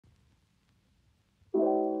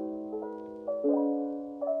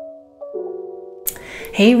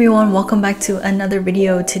Hey everyone, welcome back to another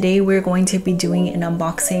video. Today we're going to be doing an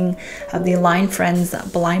unboxing of the Line Friends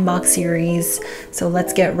blind box series. So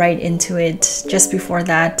let's get right into it. Just before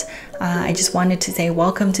that, I just wanted to say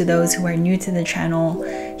welcome to those who are new to the channel.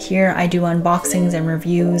 Here I do unboxings and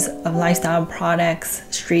reviews of lifestyle products,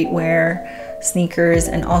 streetwear, sneakers,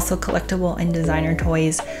 and also collectible and designer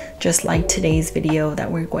toys, just like today's video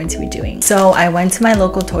that we're going to be doing. So I went to my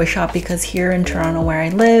local toy shop because here in Toronto where I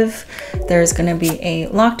live, there's going to be a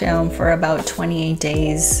lockdown for about 28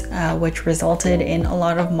 days, which resulted in a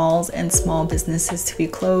lot of malls and small businesses to be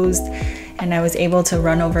closed. And I was able to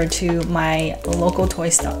run over to my local toy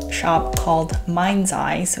shop called Mind's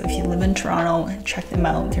Eye. So if you live in Toronto, check them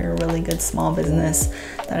out. They're a really good small business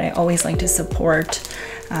that I always like to support.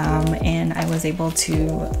 And I was able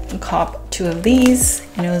to cop 2 of these,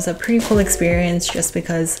 and it was a pretty cool experience just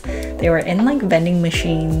because they were in like vending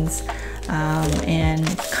machines,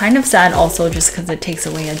 and kind of sad also just because it takes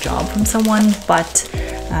away a job from someone, but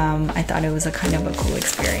I thought it was a kind of a cool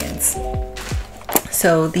experience.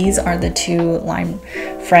 So these are the 2 Line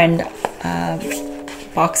Friend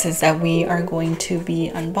boxes that we are going to be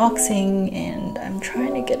unboxing, and I'm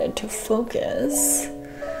trying to get it to focus,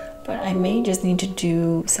 but I may just need to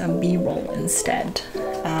do some B-roll instead.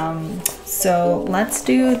 So let's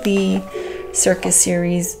do the Circus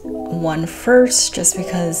series one first, just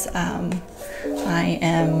because I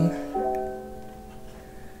am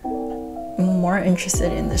more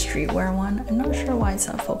interested in the streetwear one. I'm not sure why it's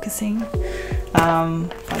not focusing.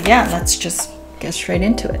 But yeah, let's just get straight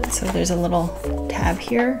into it. So there's a little tab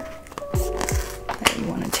here that you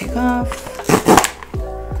want to take off.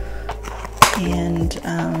 And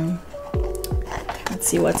let's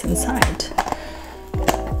see what's inside.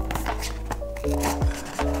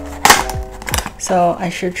 So I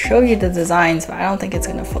should show you the designs, but I don't think it's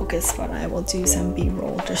going to focus, but I will do some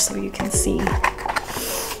B-roll just so you can see. And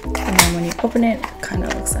then when you open it, it kind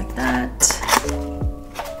of looks like that.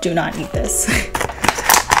 Do not eat this.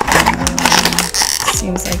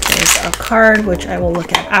 Seems like there's a card, which I will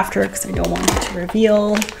look at after because I don't want it to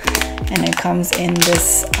reveal. And it comes in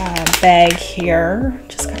this bag here,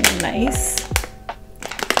 which is kind of nice.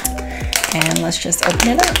 And let's just open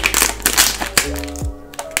it up.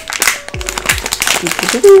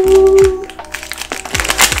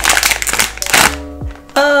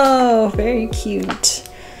 Oh, very cute.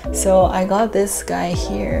 So I got this guy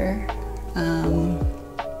here,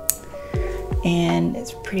 and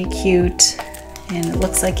it's pretty cute. And it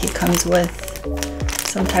looks like it comes with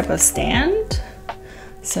some type of stand.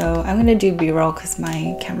 So I'm gonna do B-roll because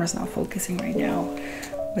my camera's not focusing right now.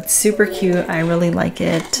 But super cute, I really like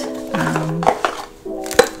it.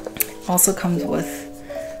 Also comes with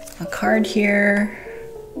a card here,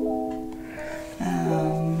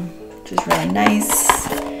 which is really nice.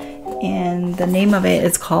 And the name of it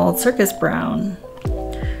is called Circus Brown.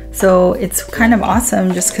 So it's kind of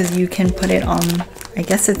awesome just because you can put it on, I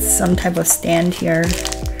guess it's some type of stand here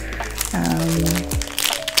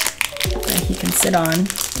that he can sit on,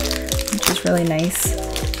 which is really nice.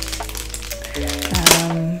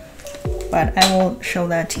 But I will show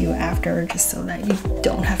that to you after, just so that you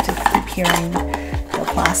don't have to keep hearing the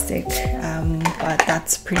plastic. But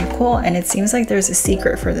that's pretty cool, and it seems like there's a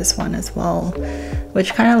secret for this one as well,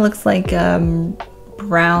 which kind of looks like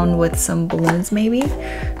brown with some balloons maybe.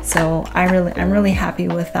 So I'm really happy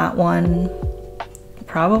with that one.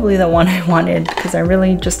 Probably the one I wanted because I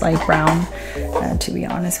really just like brown, to be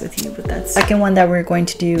honest with you. But that second one that we're going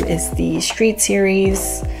to do is the Street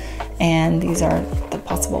series, and these are the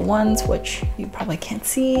possible ones, which you probably can't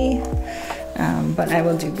see, but I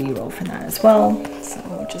will do B-roll for that as well. So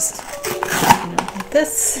we'll just like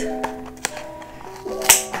this.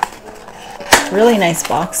 Really nice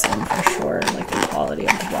boxing for sure, like the quality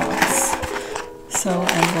of the box. So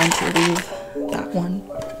I'm going to leave that one,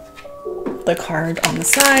 the card, on the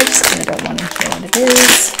side because I don't want to hear what it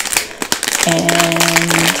is.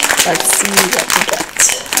 And let's see what we get.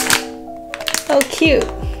 Oh, cute.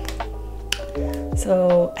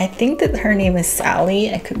 So I think that her name is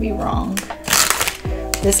Sally. I could be wrong.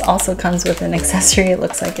 This also comes with an accessory. It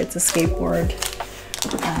looks like it's a skateboard.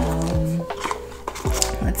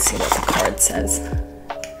 Let's see what the card says.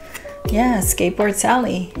 Yeah, Skateboard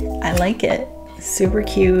Sally. I like it. Super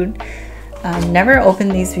cute. Never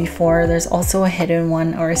opened these before. There's also a hidden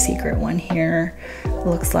one or a secret one here.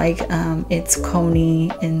 Looks like it's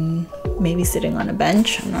Coney and maybe sitting on a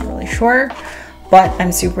bench. I'm not really sure. But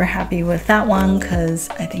I'm super happy with that one because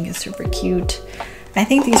I think it's super cute. I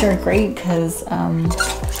think these are great because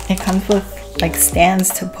it comes with like stands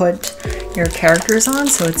to put your characters on,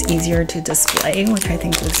 so it's easier to display, which I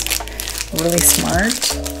think is really smart.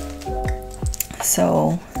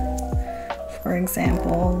 So for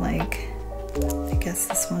example, like, I guess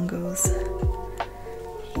this one goes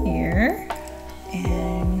here,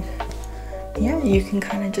 and yeah, you can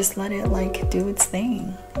kind of just let it like do its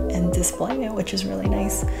thing and display it, which is really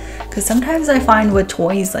nice. Because sometimes I find with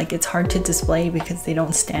toys, like, it's hard to display because they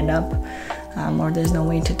don't stand up, or there's no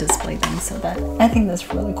way to display them. So that, I think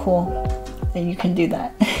that's really cool that you can do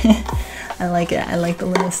that. I like it. I like the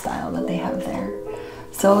little style that they have there.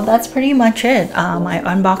 So that's pretty much it. I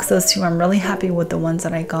unboxed those two. I'm really happy with the ones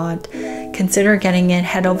that I got. Consider getting it.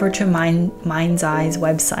 Head over to Mind's Eye's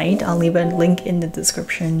website. I'll leave a link in the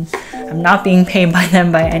description. I'm not being paid by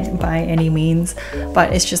them by any means,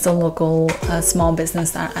 but it's just a local small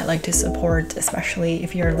business that I like to support, especially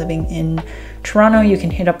if you're living in Toronto. You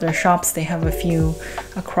can hit up their shops. They have a few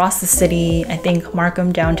across the city, I think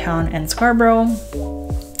Markham, downtown, and Scarborough.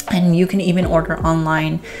 And you can even order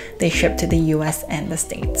online. They ship to the US and the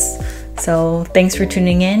States. So thanks for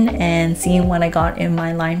tuning in and seeing what I got in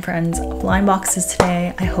my Line Friends blind boxes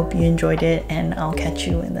today. I hope you enjoyed it, and I'll catch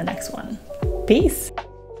you in the next one. Peace.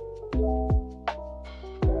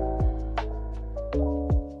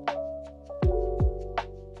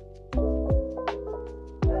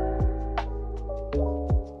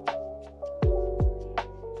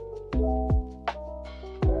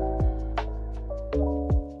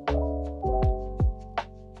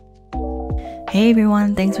 Hey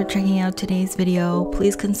everyone, thanks for checking out today's video.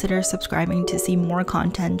 Please consider subscribing to see more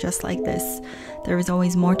content just like this. There is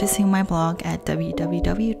always more to see on my blog at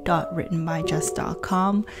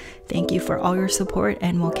www.writtenbyjess.com. Thank you for all your support,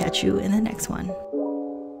 and we'll catch you in the next one.